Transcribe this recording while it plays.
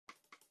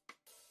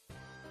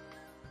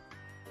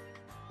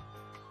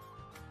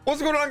What's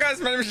going on,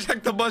 guys? My name is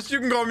JackTheBus. You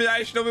can call me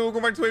iShinobi.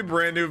 Welcome back to a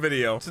brand new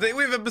video. Today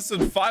we have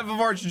episode 5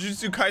 of our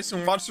Jujutsu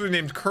Kaisen watch through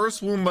named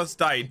Curse Womb Must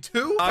Die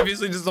 2.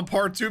 Obviously just a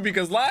part 2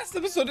 because last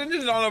episode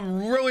ended on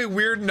a really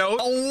weird note.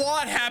 A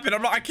lot happened.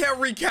 I can't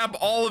recap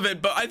all of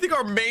it, but I think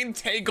our main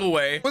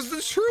takeaway was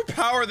the true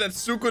power that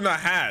Sukuna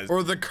has,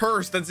 or the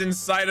curse that's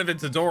inside of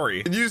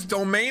Itadori. It used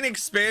domain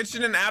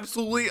expansion and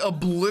absolutely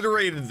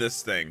obliterated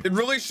this thing. It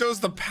really shows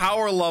the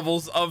power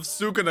levels of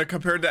Sukuna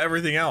compared to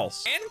everything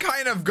else. And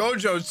kind of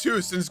Gojo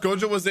too, since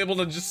Gojo was able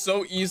to just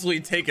so easily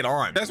take it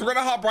on. Guys, we're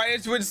gonna hop right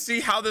into it and see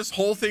how this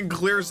whole thing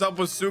clears up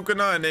with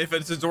Sukuna and if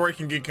Itadori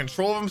can get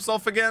control of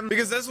himself again.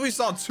 Because as we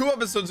saw 2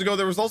 episodes ago,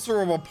 there was also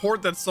a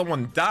report that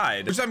someone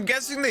died, which I'm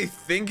guessing they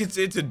think it's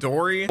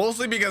Itadori,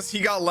 mostly because he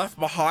got left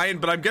behind,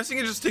 but I'm guessing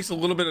it just takes a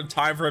little bit of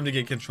time for him to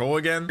get control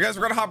again. Guys,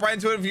 we're gonna hop right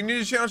into it. If you're new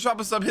to the channel,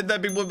 drop a sub, hit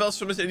that big blue bell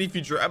so you don't miss any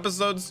future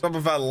episodes. Drop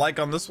a like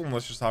on this one.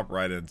 Let's just hop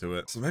right into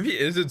it. So maybe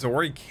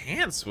Itadori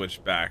can't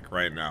switch back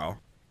right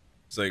now.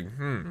 It's like,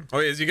 oh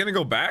wait, is he gonna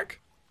go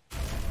back?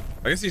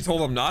 I guess he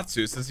told him not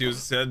to, since he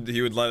said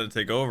he would let it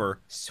take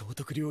over.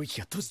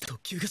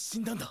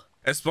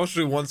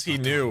 Especially once he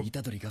knew,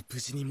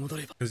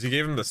 because he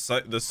gave him the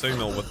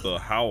signal with the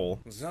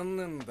howl.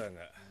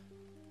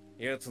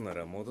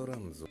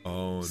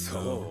 Oh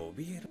no.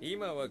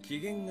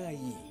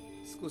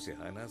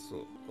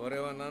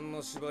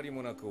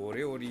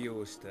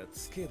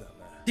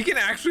 He can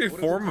actually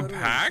form a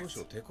pact?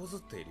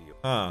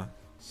 Huh.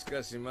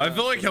 I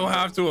feel like he'll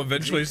have to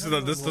eventually so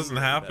that this doesn't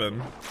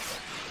happen.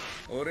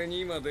 Oh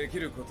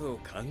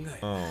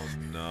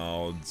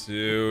no,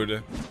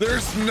 dude.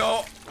 There's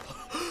no...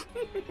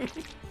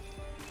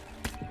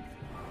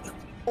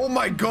 Oh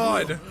my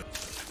god.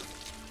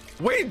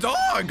 Wait,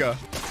 dog.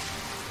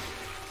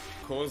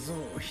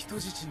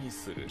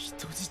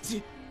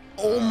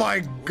 Oh my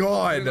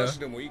god.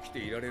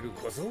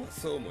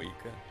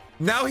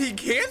 Now he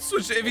can't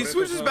switch. If he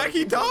switches back,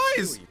 he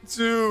dies.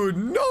 Dude,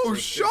 no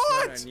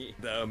shot.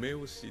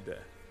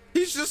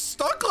 He's just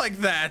stuck like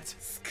that.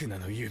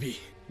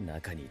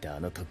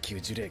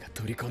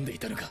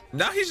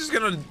 Now he's just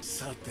gonna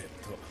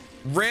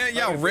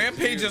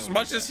rampage as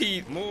much as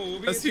he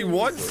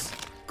wants.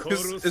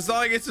 Because it's not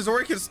like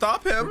Itadori can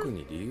stop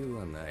him.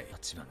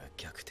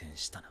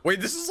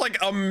 Wait, this is like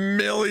a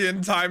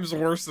million times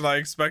worse than I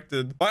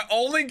expected. My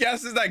only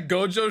guess is that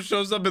Gojo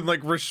shows up and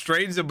like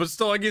restrains him, but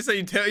still, like you said,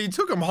 he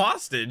took him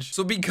hostage.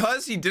 So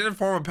because he didn't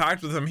form a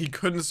pact with him, he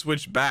couldn't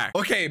switch back.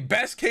 Okay,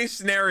 best case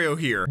scenario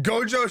here.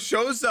 Gojo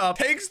shows up,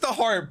 takes the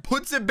heart,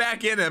 puts it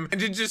back in him,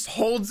 and it just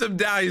holds him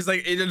down. He's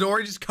like,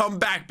 Itadori, just come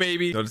back,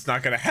 baby. No, it's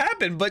not gonna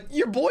happen, but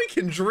your boy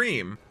can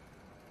dream.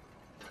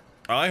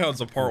 I like how it's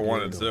a part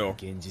 1 and 2.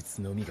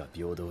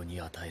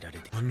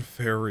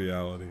 Unfair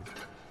reality.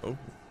 Oh.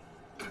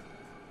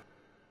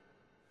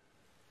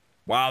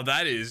 Wow,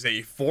 that is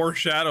a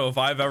foreshadow if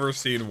I've ever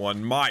seen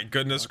one. My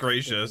goodness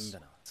gracious.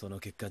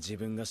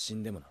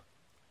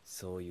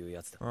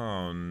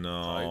 Oh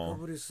no.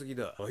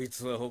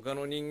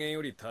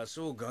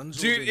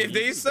 Dude, if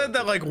they said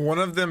that like one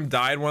of them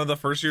died, one of the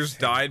first years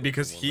died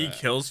because he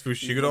kills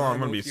Fushiguro, I'm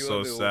gonna be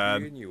so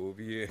sad.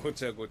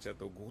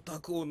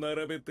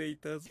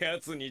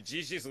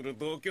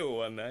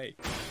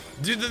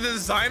 Dude, the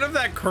design of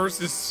that curse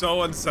is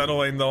so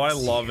unsettling though. I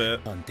love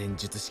it. Oh.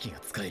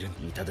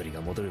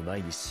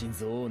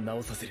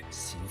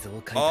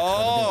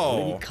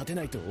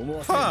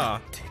 Huh.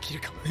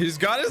 He's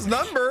got his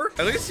number.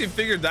 At least he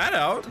figured that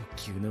out.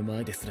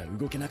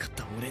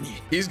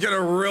 He's gonna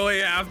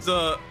really have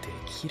to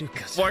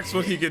flex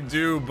what he can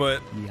do,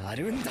 but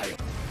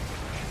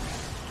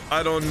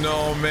I don't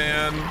know,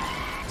 man.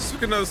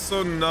 Sukuna's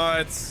so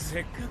nuts.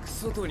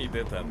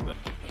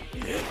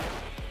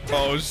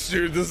 Oh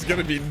shoot, this is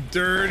gonna be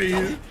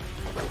dirty.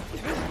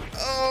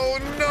 Oh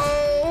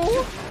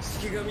no!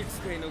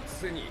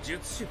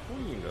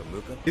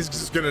 He's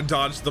just gonna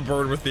dodge the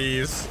bird with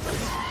ease.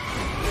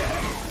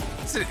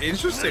 It's an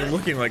interesting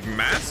looking like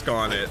mask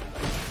on it.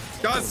 It's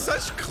got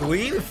such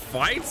clean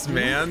fights,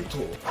 man.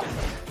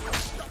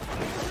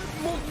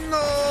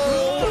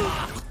 No!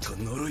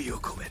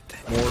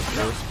 More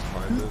force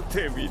behind it.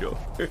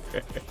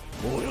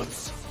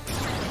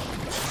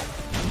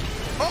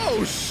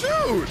 Oh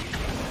shoot!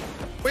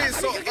 Wait,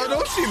 so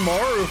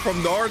Orochimaru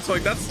from Naruto,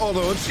 like that's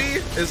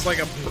Orochi is like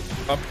a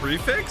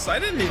prefix? I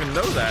didn't even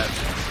know that.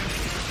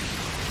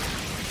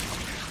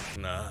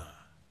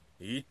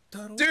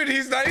 Dude,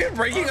 he's not even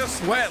breaking a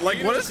sweat.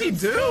 Like, what does he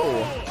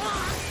do?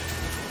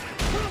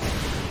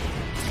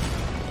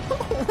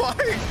 Oh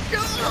my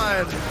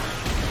god!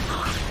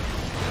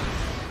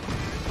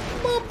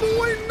 My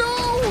boy,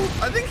 no!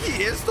 I think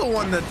he is the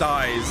one that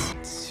dies. I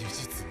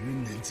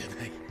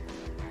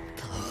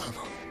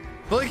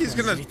feel like he's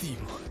gonna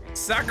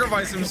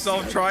sacrifice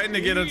himself trying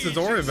to get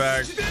Itadori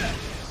back.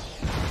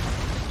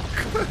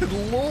 Good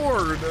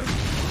lord.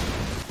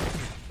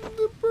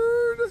 The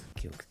bird.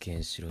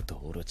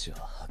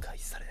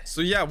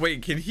 So yeah,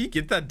 wait, can he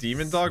get that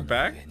demon dog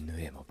back?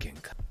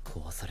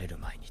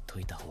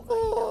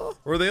 Oh,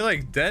 or are they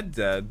like dead?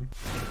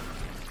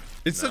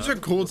 It's such a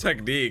cool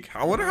technique.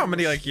 I wonder how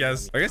many like he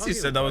has. I guess he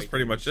said that was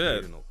pretty much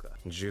it.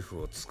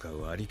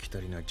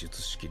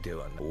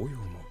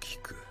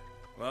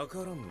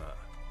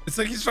 It's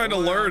like he's trying to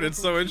learn. It's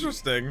so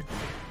interesting.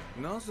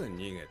 What does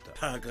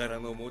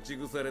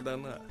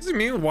he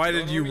mean, why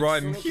did you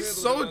run? He's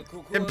so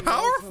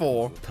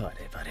powerful.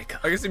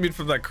 I guess he mean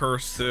from that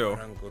curse too.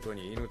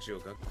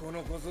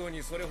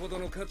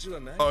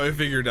 Oh, I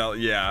figured out.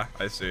 Yeah,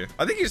 I see.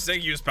 I think he's saying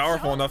he was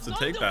powerful enough to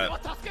take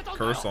that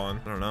curse on.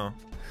 I don't know.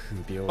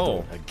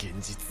 Oh.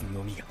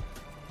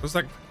 What's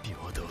that?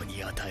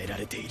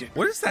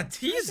 What is that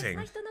teasing?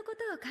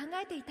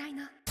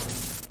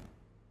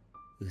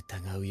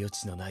 疑う余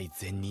地のない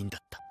善人だ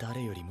った。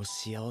誰よりも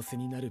幸せ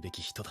になるべ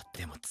き人だ。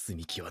でも積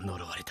み木は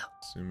呪われた。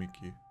積み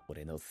木。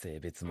俺の性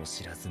別も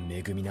知らず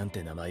恵みなん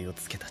て名前を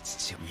つけた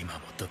父は今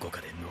もどこ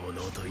かでのう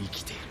のうと生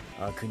きている。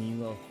悪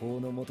人は法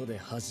の下で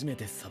初め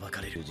て裁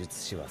かれる。術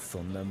師はそ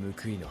んな報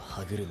いの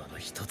歯車の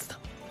一つだ。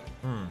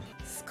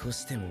少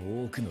しで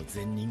も多くの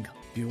善人が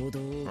平等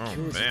を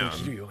享受で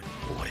きるように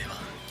俺は。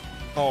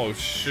Oh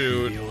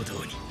shoot. 平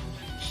等に。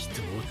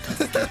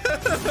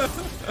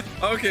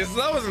Okay, so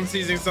that wasn't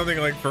teasing something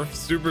like for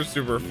super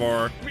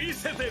far.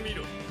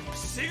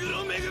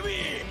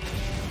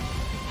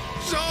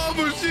 Show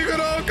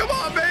Fushiguro, come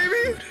on,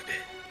 baby!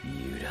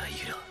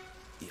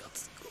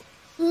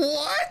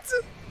 What?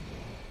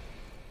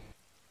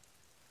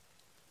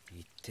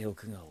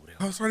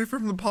 I was ready for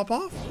him to pop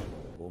off.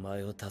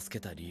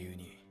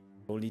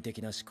 Oh,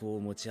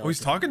 he's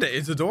talking to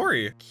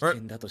Itadori.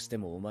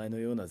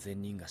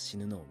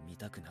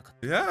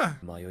 Yeah.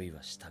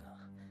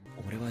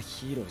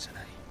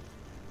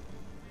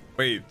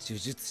 Wait.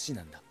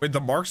 Wait,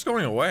 the mark's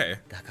going away.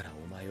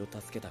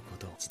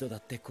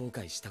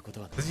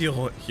 Has he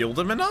healed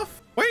him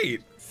enough?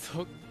 Wait.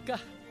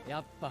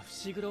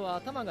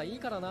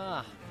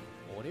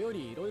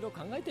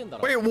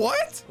 Wait,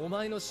 what?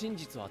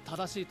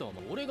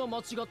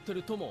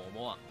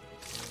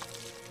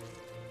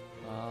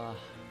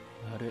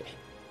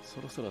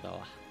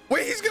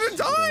 Wait, he's gonna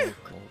die!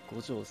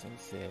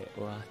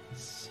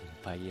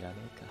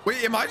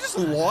 Wait, am I just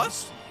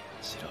lost?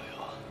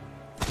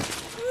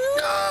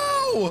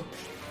 No!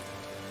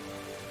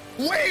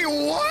 Wait,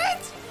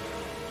 what?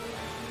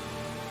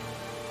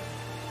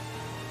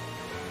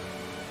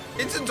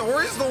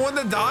 Itadori's the one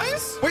that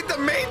dies? Wait, the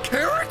main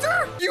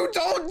character? You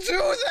don't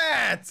do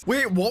that!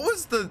 Wait, what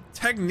was the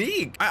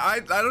technique?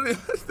 I don't know.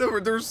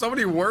 There were so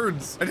many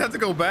words. I'd have to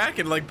go back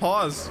and like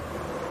pause.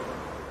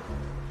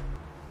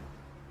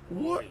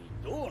 What?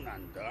 What?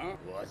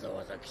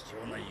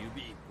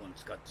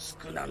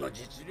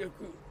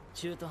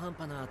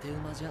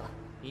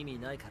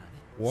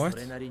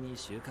 The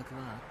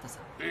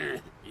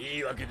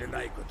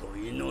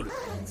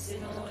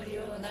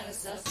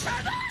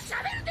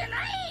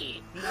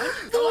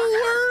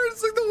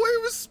words, like the way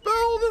it was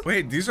spelled.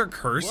 Wait, these are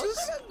curses?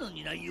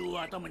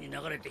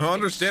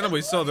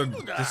 Understandably so, they're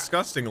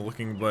disgusting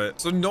looking,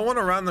 but so no one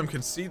around them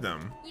can see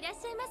them.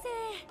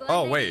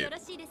 Oh wait,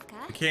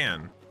 they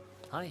can.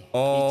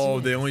 Oh,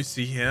 they only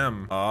see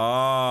him.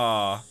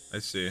 Ah, I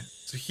see.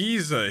 So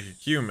he's a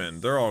human.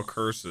 They're all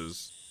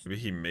curses. Maybe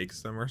he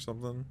makes them or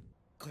something.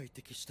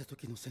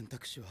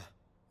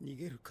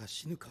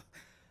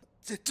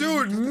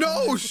 Dude,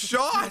 no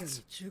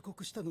shot!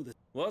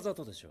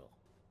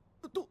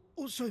 と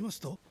おっしゃいます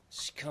と、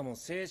しかも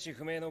生死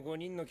不明の5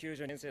人の救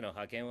助先生の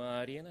派遣は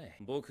ありえない。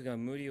僕が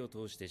無理を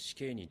通して死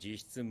刑に実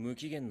質無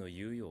期限の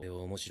猶予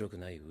を面白く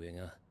ない上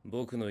が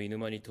僕の犬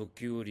間に特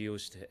急を利用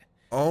して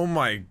Oh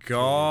my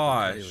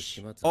gosh.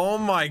 Oh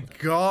my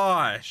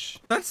gosh.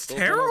 That's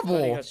terrible.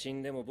 They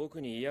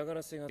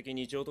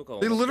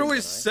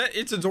literally set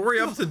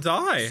Itadori up to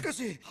die.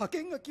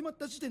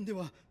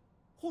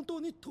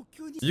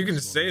 You can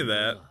say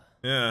that.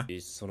 Yeah. He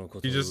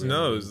just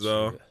knows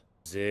though.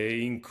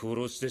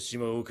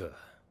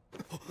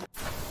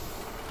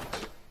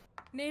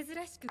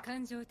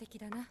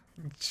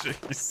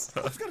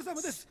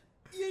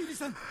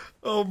 Jesus.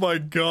 Oh my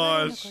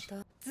gosh.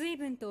 Dude,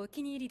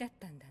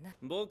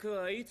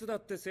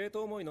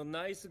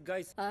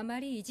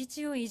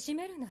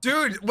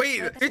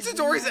 wait,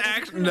 Itadori's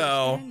action.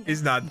 No,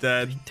 he's not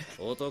dead.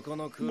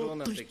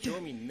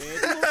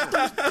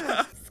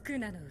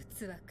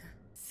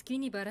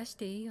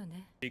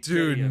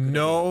 Dude,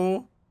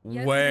 no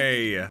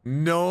way.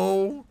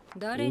 No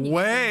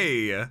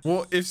way.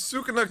 Well, if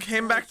Sukuna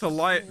came back to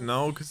life,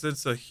 no, because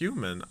it's a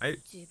human.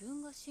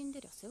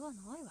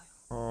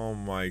 Oh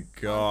my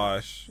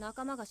gosh.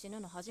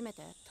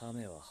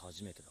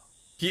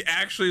 He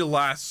actually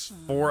lasts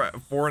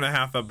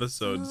 4.5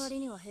 episodes.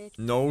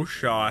 No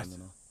shot.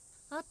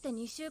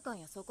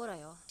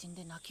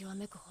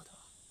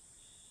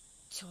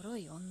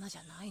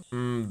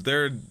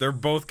 They're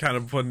both kind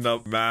of putting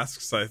up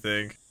masks, I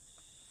think.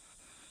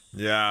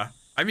 Yeah.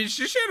 I mean,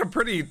 she had a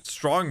pretty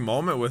strong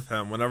moment with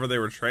him whenever they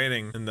were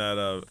training in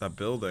that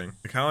building.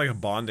 Kind of like a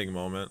bonding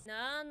moment.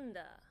 Ah,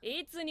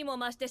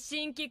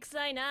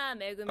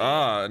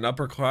 an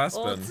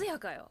upperclassman.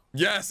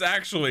 Yes,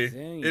 actually.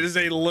 It is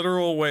a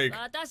literal wake. Is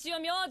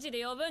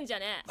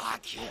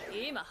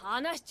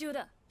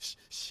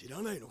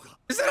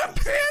that a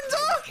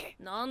panda?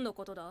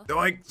 They're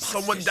like,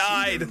 someone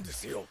died.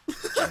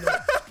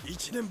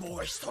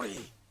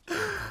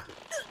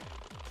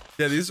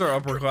 Yeah, these are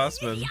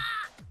upperclassmen.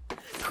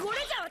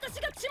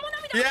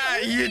 Yeah,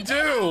 you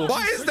do.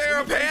 Why is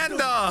there a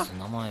panda?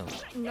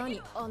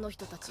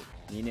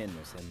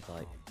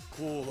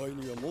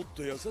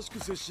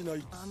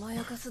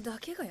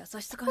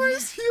 Why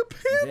is he a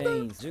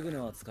panda?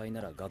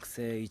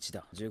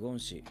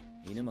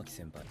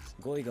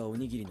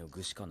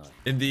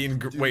 Indian,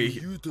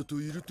 wait.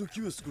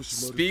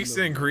 Speaks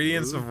the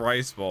ingredients of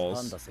rice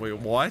balls. Wait,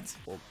 what?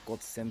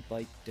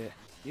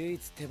 Can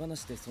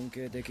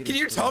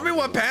you tell me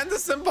what Panda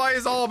Senpai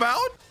is all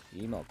about?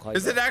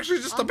 Is it actually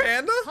just a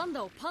panda? Yeah,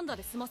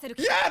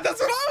 that's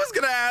what I was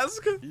gonna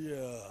ask.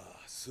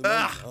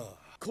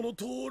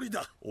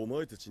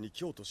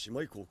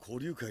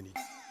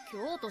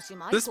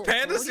 This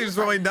panda seems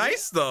really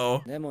nice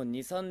though.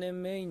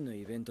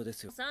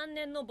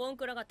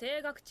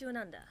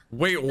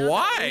 Wait,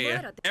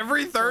 why?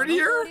 Every third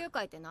year?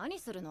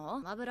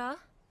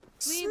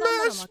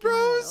 Smash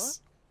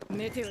Bros.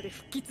 メテオで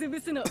吹き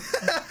潰すの。な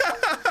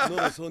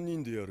ら3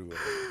人でやるわ。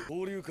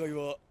交流会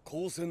は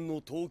高専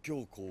の東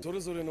京校そ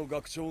れぞれの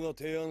学長が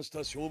提案した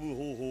勝負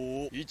方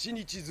法を1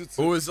日ずつ。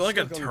Oh, is it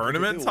like a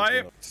tournament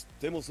type?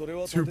 でもそれ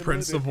は Two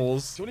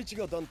principals. 初日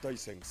が団体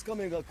戦、2日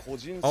目が個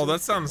人戦。 Oh, that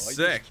sounds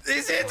sick.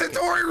 Is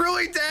Itadori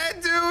really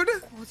dead,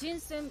 dude? 個人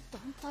戦団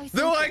体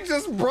戦。 They're like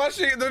just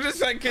brushing. They're just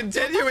like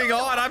continuing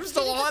on. I'm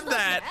still on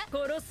that.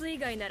 殺す以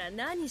外なら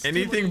何しても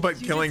Anything but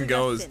killing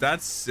goes.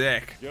 That's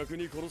sick. 逆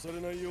に殺さ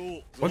れないよ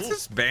う。 What's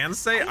this band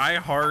say? I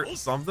heart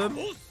something?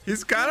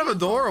 He's kind of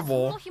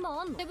adorable.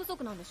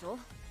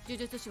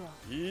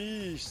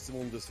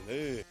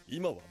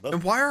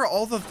 And why are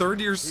all the third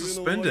years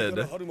suspended?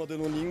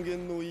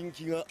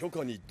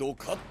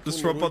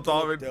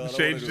 Disruptive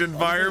changed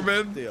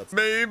environment.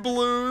 May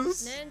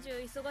blues.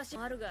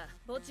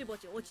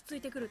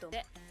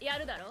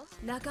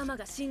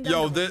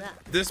 Yo,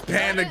 this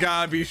panda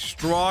gotta be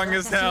strong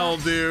as hell,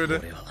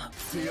 dude.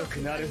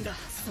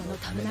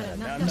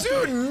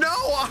 Dude, no!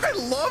 I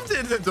loved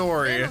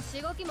Itadori!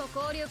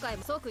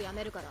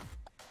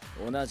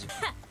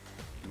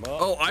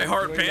 Oh, I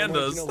heart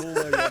pandas.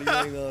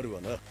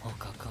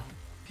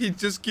 He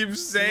just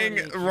keeps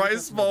saying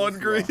rice ball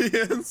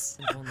ingredients.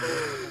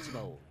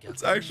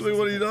 That's actually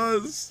what he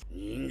does. Is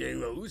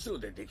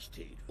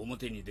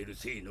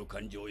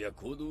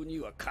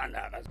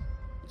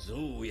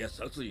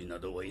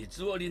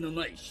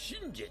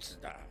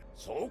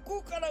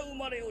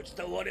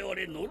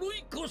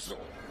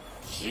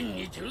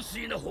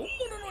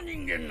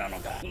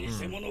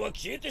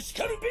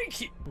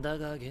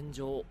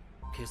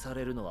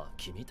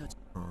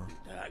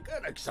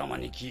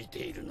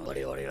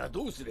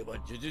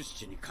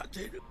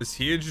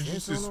he a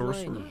Jujutsu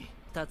sorcerer?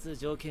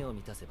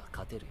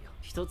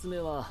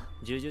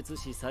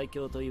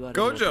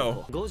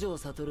 Gojo!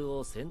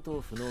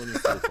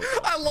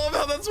 I love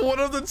how that's one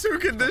of the two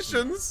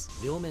conditions.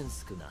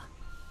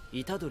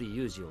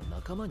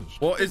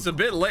 Well, it's a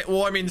bit late.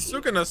 Well, I mean,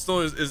 Sukuna still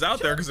is out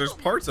there because there's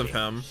parts of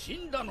him.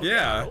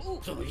 Yeah.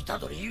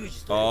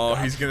 Oh,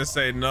 he's gonna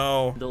say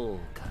no.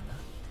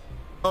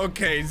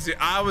 Okay, see,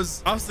 I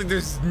was thinking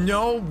there's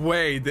no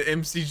way the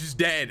MC's just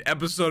dead.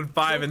 Episode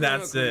 5 and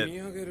that's it.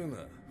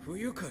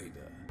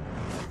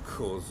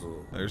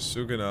 There's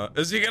Sukuna.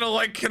 Is he gonna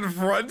like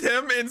confront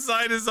him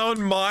inside his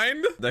own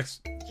mind?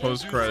 Next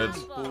post credits.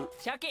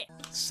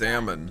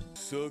 Salmon.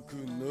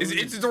 Is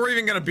Itadori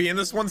even gonna be in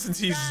this one since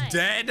he's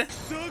dead?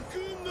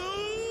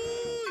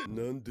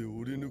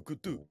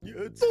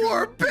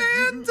 Poor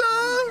panda!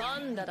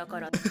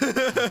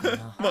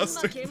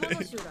 Mustard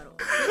face.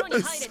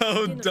 It's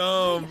so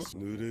dumb.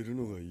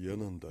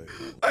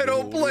 I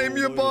don't blame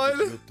you,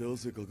 bud.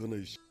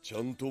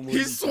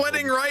 He's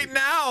sweating right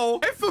now.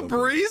 And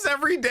Febreze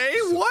every day?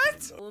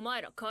 What?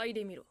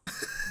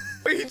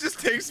 Wait, he just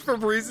takes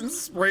Febreze and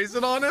sprays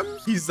it on him?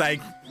 He's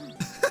like...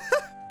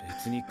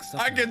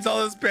 I can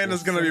tell this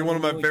panda's gonna be one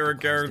of my favorite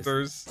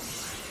characters.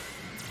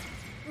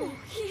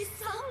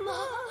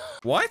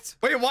 What?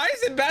 Wait, why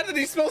is it bad that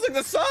he smells like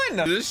the sun?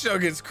 This show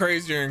gets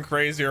crazier and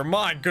crazier.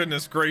 My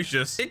goodness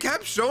gracious. It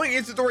kept showing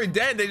Itadori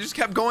dead. They just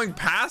kept going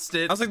past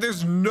it. I was like,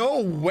 there's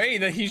no way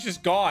that he's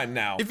just gone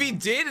now. If he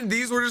did and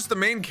these were just the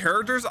main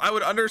characters, I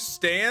would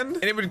understand.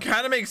 And it would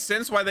kind of make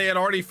sense why they had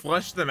already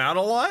fleshed them out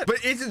a lot.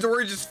 But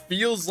Itadori just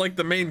feels like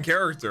the main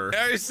character.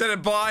 I said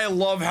it, but I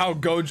love how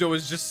Gojo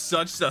is just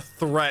such a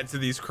threat to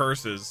these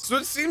curses. So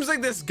it seems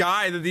like this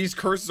guy that these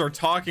curses are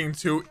talking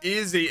to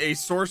is a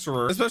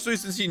sorcerer, especially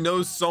since he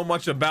knows so much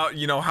much about,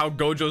 you know, how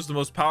Gojo's the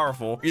most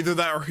powerful. Either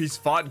that or he's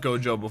fought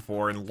Gojo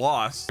before and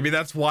lost. Maybe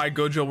that's why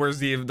Gojo wears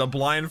the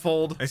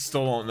blindfold. I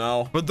still don't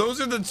know. But those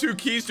are the two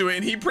keys to it.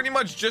 And he pretty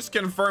much just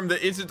confirmed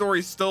that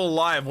Itadori's still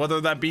alive, whether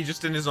that be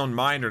just in his own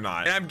mind or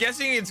not. And I'm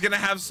guessing it's gonna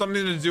have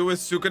something to do with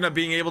Sukuna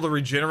being able to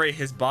regenerate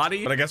his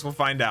body, but I guess we'll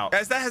find out.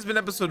 Guys, that has been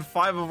episode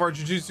 5 of our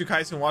Jujutsu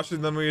Kaisen watch.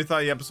 Let me know what you thought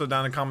of the episode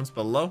down in the comments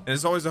below. And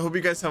as always, I hope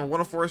you guys have a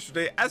wonderful rest of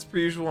your day as per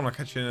usual, and I'll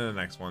catch you in the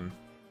next one.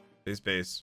 Peace.